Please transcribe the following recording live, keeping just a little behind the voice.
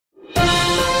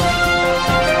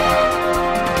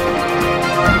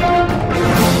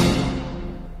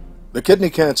The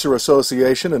Kidney Cancer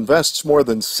Association invests more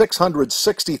than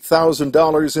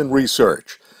 $660,000 in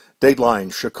research.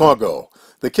 Dateline, Chicago.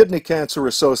 The Kidney Cancer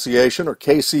Association, or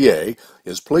KCA,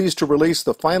 is pleased to release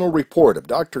the final report of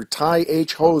Dr. Tai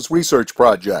H. Ho's research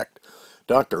project.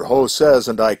 Dr. Ho says,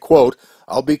 and I quote,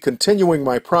 "I'll be continuing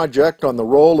my project on the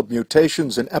role of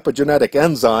mutations in epigenetic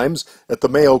enzymes at the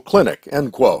Mayo Clinic,"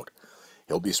 end quote.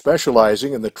 He'll be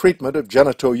specializing in the treatment of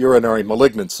genitourinary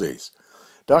malignancies.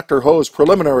 Dr. Ho's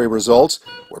preliminary results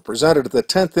were presented at the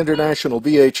 10th International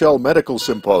VHL Medical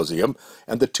Symposium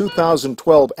and the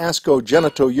 2012 ASCO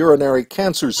Genitourinary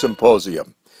Cancer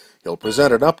Symposium. He'll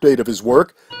present an update of his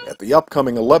work at the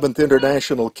upcoming 11th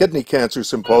International Kidney Cancer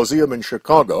Symposium in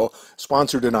Chicago,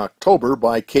 sponsored in October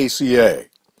by KCA.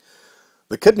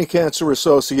 The Kidney Cancer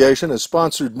Association has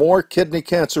sponsored more kidney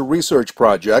cancer research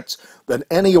projects than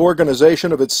any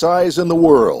organization of its size in the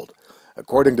world.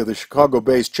 According to the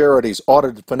Chicago-based charity's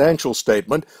audited financial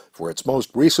statement for its most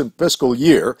recent fiscal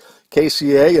year,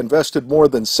 KCA invested more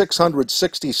than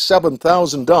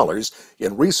 $667,000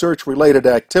 in research-related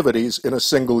activities in a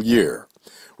single year.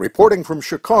 Reporting from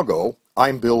Chicago,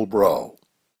 I'm Bill Brough.